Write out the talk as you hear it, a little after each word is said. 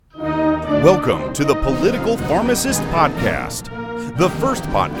Welcome to the Political Pharmacist Podcast, the first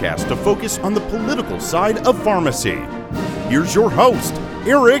podcast to focus on the political side of pharmacy. Here's your host,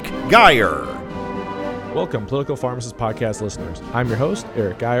 Eric Geyer. Welcome, Political Pharmacist Podcast listeners. I'm your host,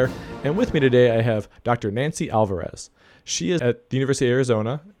 Eric Geyer, and with me today I have Dr. Nancy Alvarez. She is at the University of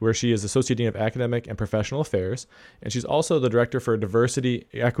Arizona, where she is Associate Dean of Academic and Professional Affairs, and she's also the Director for Diversity,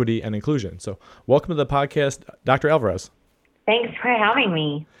 Equity, and Inclusion. So welcome to the podcast, Dr. Alvarez. Thanks for having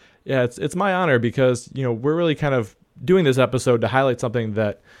me. Yeah, it's my honor because, we're really kind of doing this episode to highlight something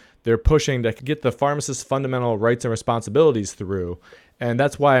that they're pushing to get the pharmacist's fundamental rights and responsibilities through. And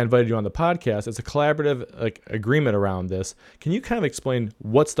that's why I invited you on the podcast. It's a collaborative agreement around this. Can you kind of explain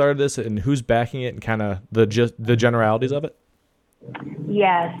what started this and who's backing it and kind of the generalities of it?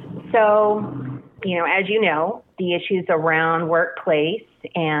 Yes. So, as you know, the issues around workplace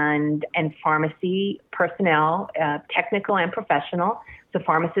and pharmacy personnel, technical and professional, so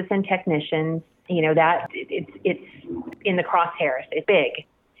pharmacists and technicians, that it's in the crosshairs. It's big.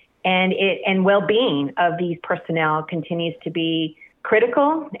 And well-being of these personnel continues to be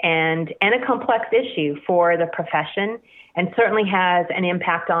critical and a complex issue for the profession, and certainly has an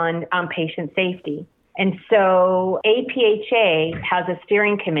impact on patient safety. And so APHA has a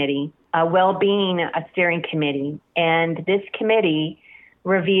steering committee, a well-being steering committee, and this committee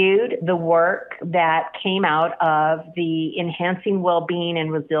reviewed the work that came out of the Enhancing Well-Being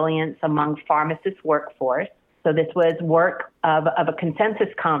and Resilience Among Pharmacists Workforce. So this was work of a consensus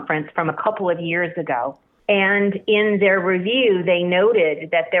conference from a couple of years ago. And in their review, they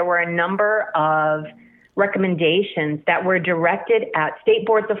noted that there were a number of recommendations that were directed at state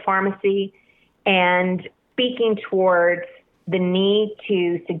boards of pharmacy and speaking towards the need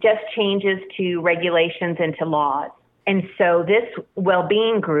to suggest changes to regulations and to laws. And so this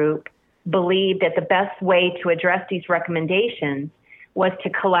well-being group believed that the best way to address these recommendations was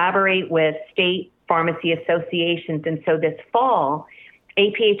to collaborate with state pharmacy associations. And so this fall,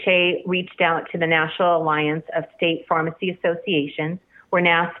 APHA reached out to the National Alliance of State Pharmacy Associations, or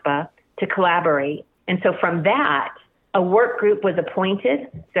NASPA, to collaborate. And so from that, a work group was appointed.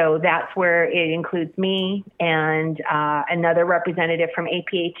 So that's where it includes me and another representative from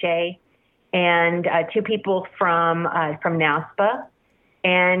APHA and two people from NASPA.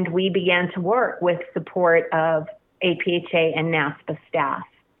 And we began to work with support of APHA and NASPA staff.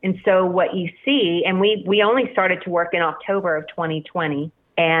 And so what you see, and we only started to work in October of 2020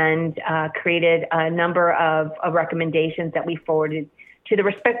 and created a number of recommendations that we forwarded to the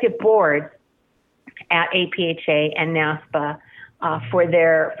respective boards at APHA and NASPA for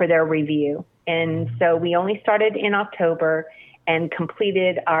their review. And so we only started in October and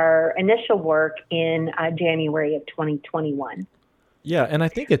completed our initial work in January of 2021. Yeah, and I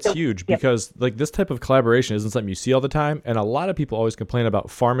think it's huge because this type of collaboration isn't something you see all the time, and a lot of people always complain about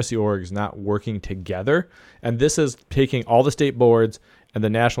pharmacy orgs not working together, and this is taking all the state boards and the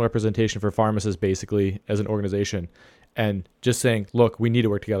national representation for pharmacists basically as an organization and just saying, look, we need to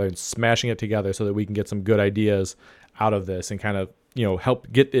work together and smashing it together so that we can get some good ideas out of this and kind of,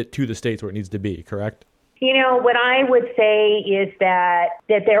 help get it to the states where it needs to be, correct? What I would say is that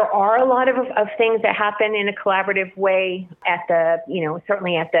there are a lot of things that happen in a collaborative way at the,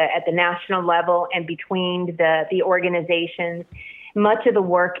 certainly at the national level and between the organizations. Much of the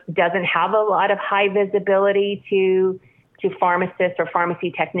work doesn't have a lot of high visibility to pharmacists or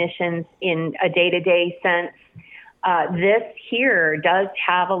pharmacy technicians in a day-to-day sense. This here does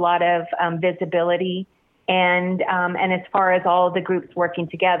have a lot of visibility, and as far as all of the groups working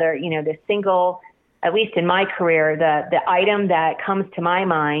together, the single, at least in my career, the item that comes to my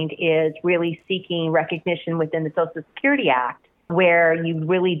mind is really seeking recognition within the Social Security Act, where you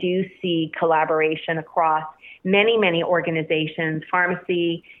really do see collaboration across many, many organizations,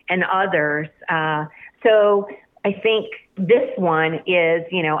 pharmacy and others. So I think this one is,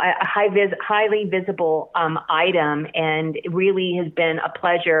 a highly visible item, and it really has been a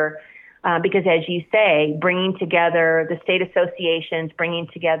pleasure because, as you say, bringing together the state associations, bringing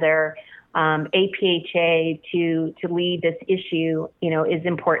together APHA to lead this issue, is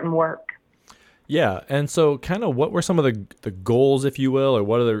important work. Yeah, and so kind of what were some of the goals, if you will, or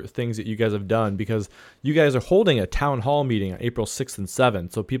what are the things that you guys have done? Because you guys are holding a town hall meeting on April 6th and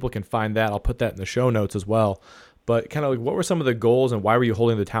 7th, so people can find that. I'll put that in the show notes as well. But kind of what were some of the goals and why were you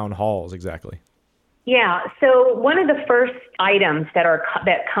holding the town halls exactly? Yeah, so one of the first items that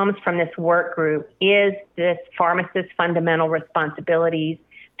comes from this work group is this pharmacist fundamental responsibilities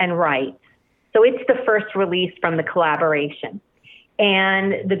and rights. So it's the first release from the collaboration.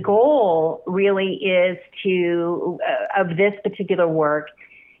 And the goal really is of this particular work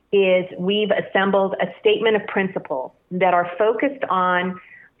is we've assembled a statement of principles that are focused on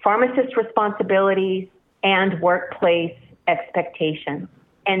pharmacist responsibilities and workplace expectations.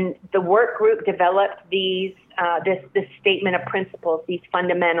 And the work group developed these this statement of principles, these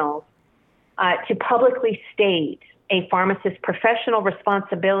fundamentals, to publicly state a pharmacist's professional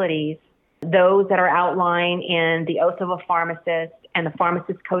responsibilities, those that are outlined in the Oath of a Pharmacist and the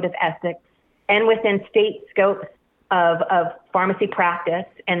Pharmacist Code of Ethics, and within state scopes of pharmacy practice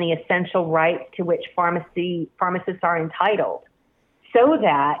and the essential rights to which pharmacists are entitled, so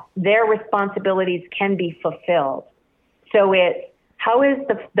that their responsibilities can be fulfilled. So it's how is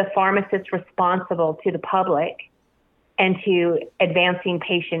the pharmacist responsible to the public and to advancing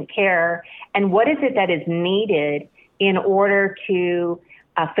patient care, and what is it that is needed in order to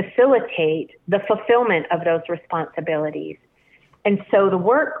facilitate the fulfillment of those responsibilities. And so the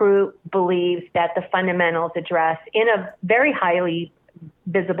work group believes that the fundamentals address in a very highly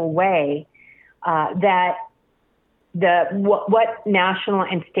visible way that what national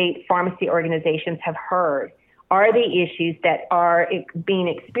and state pharmacy organizations have heard are the issues that are being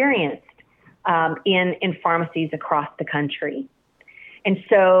experienced in pharmacies across the country. And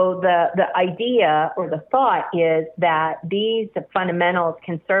so the idea or the thought is that these fundamentals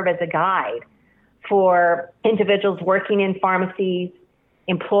can serve as a guide for individuals working in pharmacies,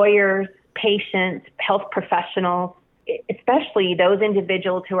 employers, patients, health professionals, especially those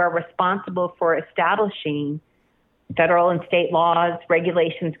individuals who are responsible for establishing federal and state laws,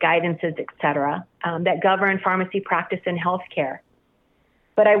 regulations, guidances, et cetera, that govern pharmacy practice and healthcare.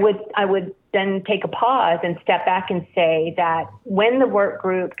 But I would then take a pause and step back and say that when the work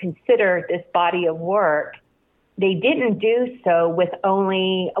group considered this body of work, they didn't do so with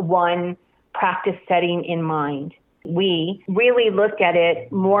only one practice setting in mind. We really looked at it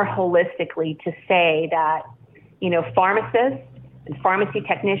more holistically to say that, pharmacists and pharmacy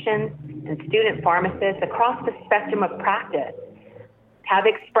technicians and student pharmacists across the spectrum of practice have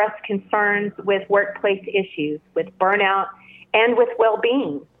expressed concerns with workplace issues, with burnout, and with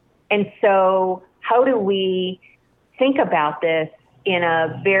well-being. And so how do we think about this in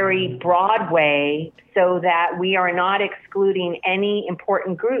a very broad way so that we are not excluding any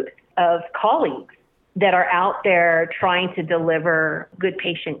important groups of colleagues that are out there trying to deliver good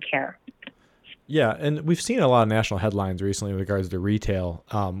patient care? Yeah, and we've seen a lot of national headlines recently with regards to retail.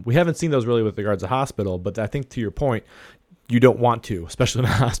 We haven't seen those really with regards to hospital, but I think to your point, you don't want to, especially in a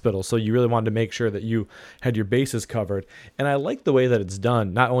hospital. So you really wanted to make sure that you had your bases covered. And I like the way that it's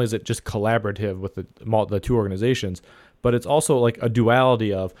done. Not only is it just collaborative with the two organizations, but it's also like a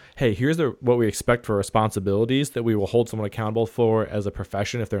duality of, hey, here's what we expect for responsibilities that we will hold someone accountable for as a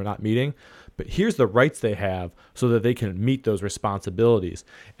profession if they're not meeting. But here's the rights they have so that they can meet those responsibilities.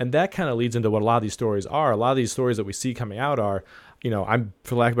 And that kind of leads into what a lot of these stories are. A lot of these stories that we see coming out are, I'm,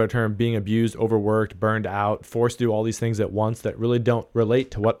 for lack of a better term, being abused, overworked, burned out, forced to do all these things at once that really don't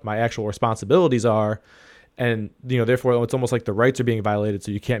relate to what my actual responsibilities are. And, therefore, it's almost like the rights are being violated,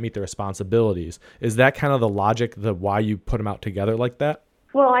 so you can't meet the responsibilities. Is that kind of the logic, why you put them out together like that?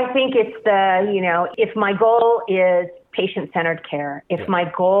 Well, I think it's if my goal is patient-centered care, if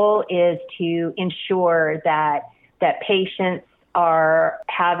my goal is to ensure that patients are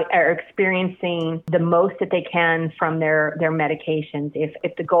experiencing the most that they can from their medications,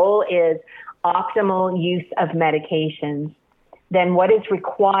 if the goal is optimal use of medications, then what is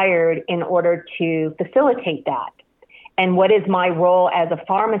required in order to facilitate that? And what is my role as a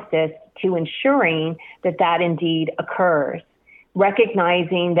pharmacist to ensuring that indeed occurs?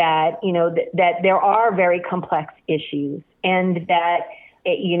 Recognizing that, that there are very complex issues and that,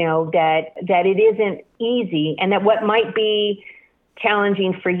 that it isn't easy, and that what might be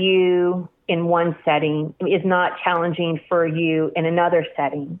challenging for you in one setting is not challenging for you in another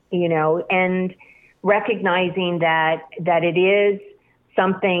setting, and recognizing that it is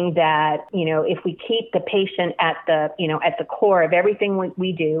something that, if we keep the patient at the core of everything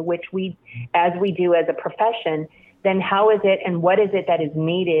we do, which we do as a profession, then how is it and what is it that is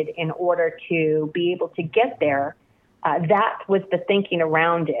needed in order to be able to get there? That was the thinking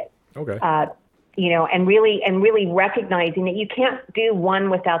around it. Okay. And really recognizing that you can't do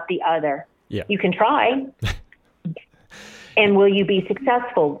one without the other. Yeah. You can try. And will you be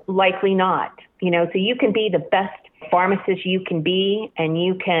successful? Likely not. So you can be the best pharmacist you can be, and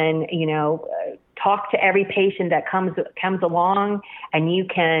you can, talk to every patient that comes along, and you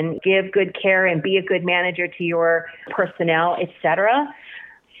can give good care and be a good manager to your personnel, et cetera.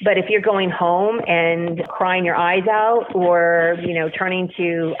 But if you're going home and crying your eyes out or, turning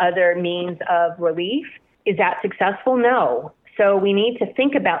to other means of relief, is that successful? No. So we need to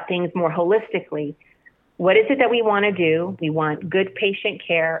think about things more holistically. What is it that we want to do? We want good patient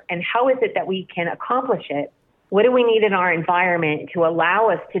care. And how is it that we can accomplish it what do we need in our environment to allow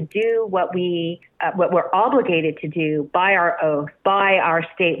us to do what we're obligated to do by our oath, by our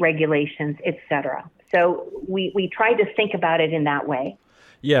state regulations, et cetera. So we tried to think about it in that way.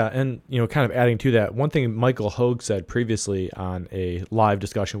 Yeah, and kind of adding to that, one thing Michael Hogue said previously on a live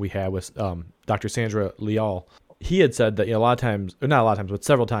discussion we had with Dr. Sandra Leal, he had said that a lot of times, or not a lot of times, but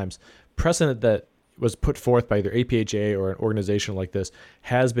several times, precedent that was put forth by either APHA or an organization like this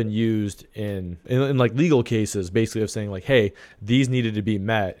has been used in like legal cases, basically of saying like, hey, these needed to be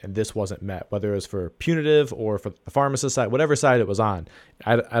met and this wasn't met, whether it was for punitive or for the pharmacist side, whatever side it was on.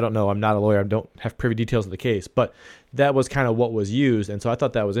 I don't know. I'm not a lawyer. I don't have privy details of the case, but that was kind of what was used. And so I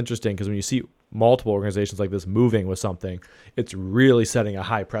thought that was interesting because when you see multiple organizations like this moving with something, it's really setting a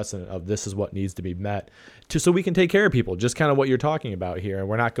high precedent of this is what needs to be met so we can take care of people, just kind of what you're talking about here. And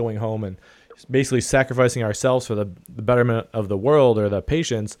we're not going home and basically sacrificing ourselves for the betterment of the world or the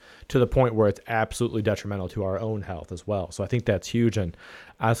patients to the point where it's absolutely detrimental to our own health as well. So I think that's huge, and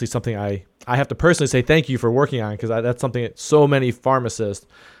honestly something I have to personally say thank you for working on, because that's something that so many pharmacists,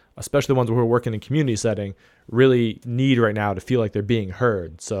 especially the ones who are working in community setting, really need right now to feel like they're being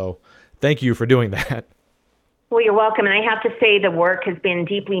heard. So thank you for doing that. Well, you're welcome. And I have to say the work has been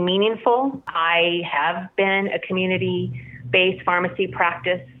deeply meaningful. I have been a community-based pharmacy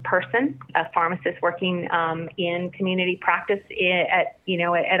practice person, a pharmacist working in community practice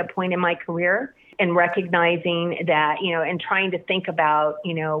at a point in my career, and recognizing that, and trying to think about,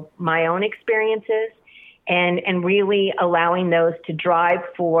 my own experiences and really allowing those to drive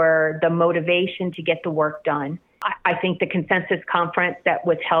for the motivation to get the work done. I think the consensus conference that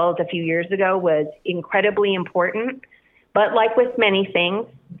was held a few years ago was incredibly important. But like with many things,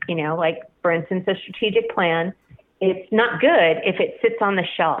 like, for instance, a strategic plan, it's not good if it sits on the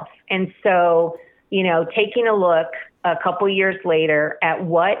shelf. And so, taking a look a couple years later at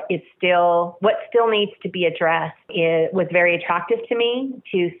what still needs to be addressed, it was very attractive to me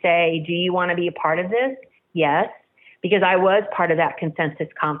to say, do you want to be a part of this? Yes. Because I was part of that consensus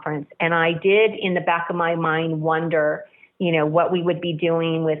conference. And I did, in the back of my mind, wonder, what we would be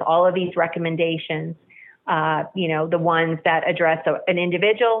doing with all of these recommendations. The ones that address an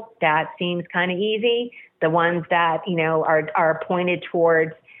individual, that seems kind of easy. The ones that, are pointed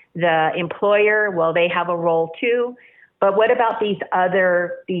towards the employer, well, they have a role too. But what about these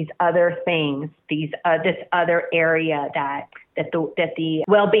other things, this other area that the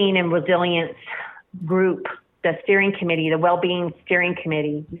well-being and resilience group, the steering committee, the well-being steering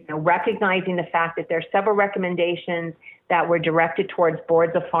committee, recognizing the fact that there are several recommendations that were directed towards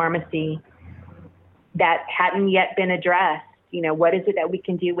boards of pharmacy that hadn't yet been addressed. What is it that we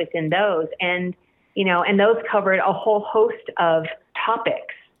can do within those? And those covered a whole host of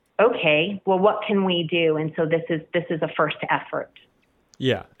topics. Okay, well, what can we do? And so this is a first effort.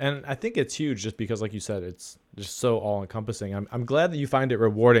 Yeah, and I think it's huge just because, like you said, it's just so all-encompassing. I'm glad that you find it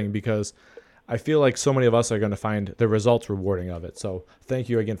rewarding, because I feel like so many of us are going to find the results rewarding of it. So thank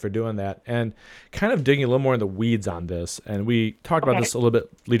you again for doing that. And kind of digging a little more in the weeds on this, and we talked about this a little bit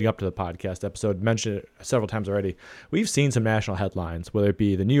leading up to the podcast episode, mentioned it several times already. We've seen some national headlines, whether it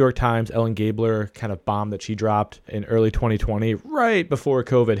be the New York Times, Ellen Gabler kind of bomb that she dropped in early 2020, right before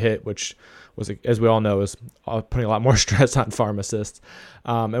COVID hit, which was, as we all know, is putting a lot more stress on pharmacists.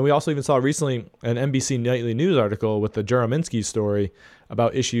 And we also even saw recently an NBC Nightly News article with the Juraminsky story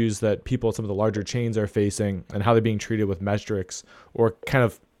about issues that people at some of the larger chains are facing and how they're being treated with metrics, or kind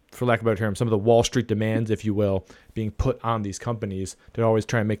of, for lack of a better term, some of the Wall Street demands, if you will, being put on these companies to always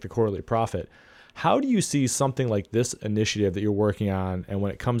try and make the quarterly profit. How do you see something like this initiative that you're working on, and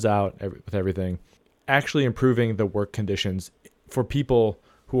when it comes out with everything, actually improving the work conditions for people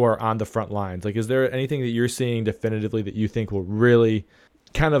who are on the front lines? Like, is there anything that you're seeing definitively that you think will really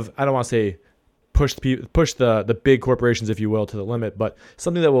kind of, I don't want to say push the big corporations, if you will, to the limit, but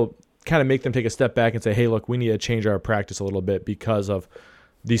something that will kind of make them take a step back and say, hey, look, we need to change our practice a little bit because of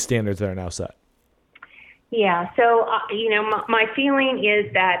these standards that are now set? Yeah. So, my feeling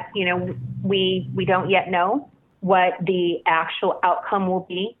is that, we don't yet know what the actual outcome will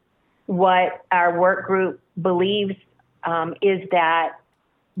be. What our work group believes is that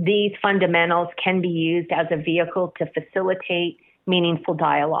these fundamentals can be used as a vehicle to facilitate meaningful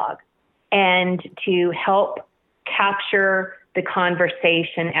dialogue and to help capture the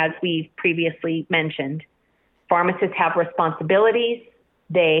conversation, as we've previously mentioned. Pharmacists have responsibilities.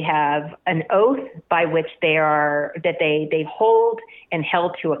 They have an oath by which they hold and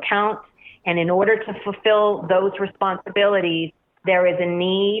held to account. And in order to fulfill those responsibilities, there is a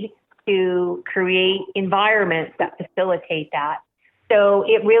need to create environments that facilitate that. So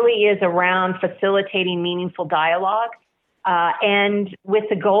it really is around facilitating meaningful dialogue and with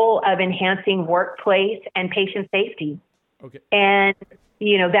the goal of enhancing workplace and patient safety. Okay. And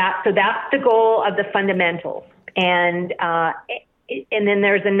that's the goal of the fundamentals. And then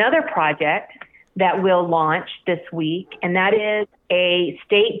there's another project that we'll launch this week, and that is a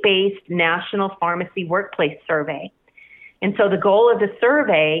state-based national pharmacy workplace survey. And so the goal of the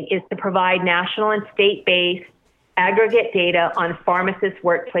survey is to provide national and state-based aggregate data on pharmacist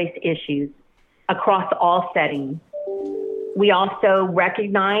workplace issues across all settings. We also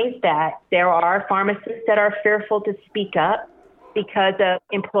recognize that there are pharmacists that are fearful to speak up because of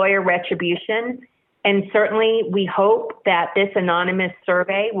employer retribution. And certainly we hope that this anonymous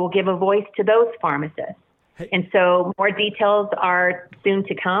survey will give a voice to those pharmacists. Hey. And so more details are soon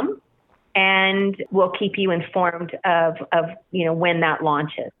to come, and we'll keep you informed of when that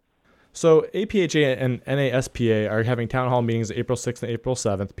launches. So APHA and NASPA are having town hall meetings April 6th and April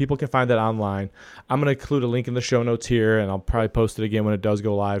 7th. People can find that online. I'm going to include a link in the show notes here, and I'll probably post it again when it does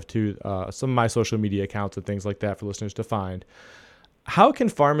go live to some of my social media accounts and things like that for listeners to find. How can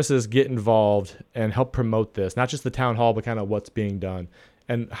pharmacists get involved and help promote this? Not just the town hall, but kind of what's being done.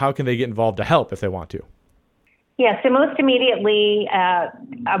 And how can they get involved to help if they want to? Yeah, so most immediately, I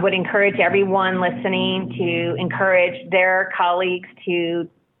would encourage everyone listening to encourage their colleagues to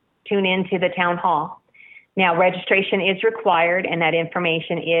tune into the town hall. Now, registration is required, and that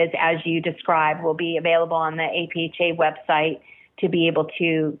information is, as you described, will be available on the APHA website to be able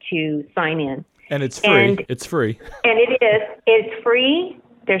to sign in. And it's free. It's free. And it is. It's free.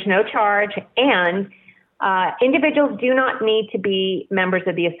 There's no charge. And individuals do not need to be members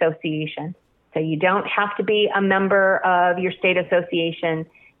of the association. So you don't have to be a member of your state association.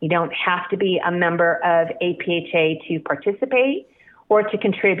 You don't have to be a member of APHA to participate or to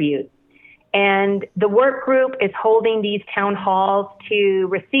contribute. And the work group is holding these town halls to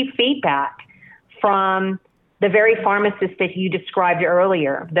receive feedback from the very pharmacists that you described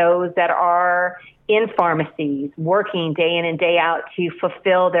earlier, those that are in pharmacies, working day in and day out to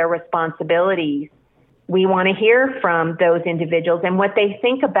fulfill their responsibilities. We want to hear from those individuals and what they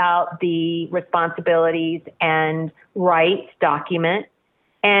think about the responsibilities and rights document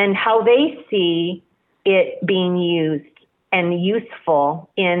and how they see it being used and useful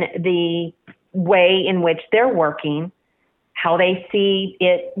in the way in which they're working, how they see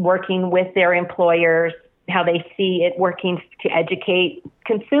it working with their employers, how they see it working to educate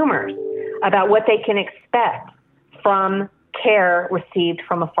consumers about what they can expect from care received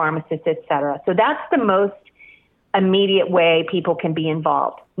from a pharmacist, et cetera. So that's the most immediate way people can be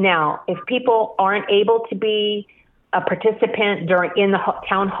involved. Now, if people aren't able to be a participant in the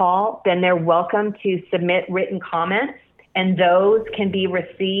town hall, then they're welcome to submit written comments, and those can be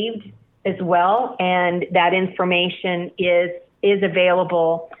received as well. And that information is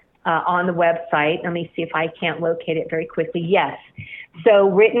available on the website. Let me see if I can't locate it very quickly. Yes. So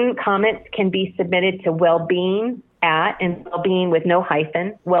written comments can be submitted to wellbeing and wellbeing with no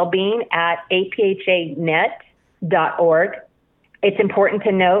hyphen, wellbeing at aphanet.org. It's important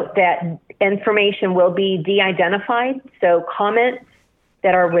to note that information will be de-identified. So comments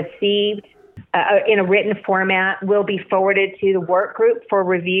that are received in a written format will be forwarded to the work group for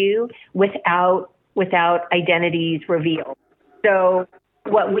review without identities revealed. So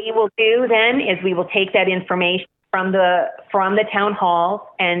what we will do then is we will take that information from the town halls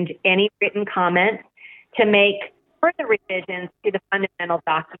and any written comments to make further revisions to the fundamental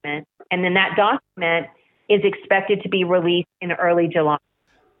document. And then that document is expected to be released in early July.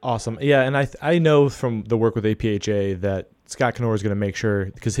 Awesome. Yeah, and I know from the work with APHA that Scott Knorr is going to make sure,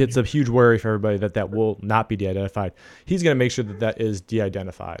 because it's a huge worry for everybody that will not be de-identified. He's going to make sure that is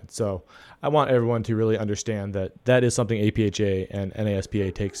de-identified. So I want everyone to really understand that is something APHA and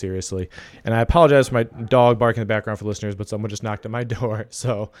NASPA take seriously. And I apologize for my dog barking in the background for listeners, but someone just knocked at my door.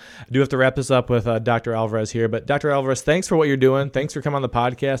 So I do have to wrap this up with Dr. Alvarez here. But Dr. Alvarez, thanks for what you're doing. Thanks for coming on the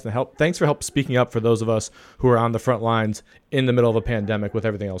podcast and thanks for help speaking up for those of us who are on the front lines in the middle of a pandemic with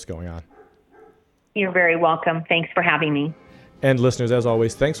everything else going on. You're very welcome. Thanks for having me. And listeners, as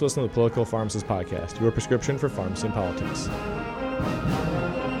always, thanks for listening to the Political Pharmacist Podcast, your prescription for pharmacy and politics.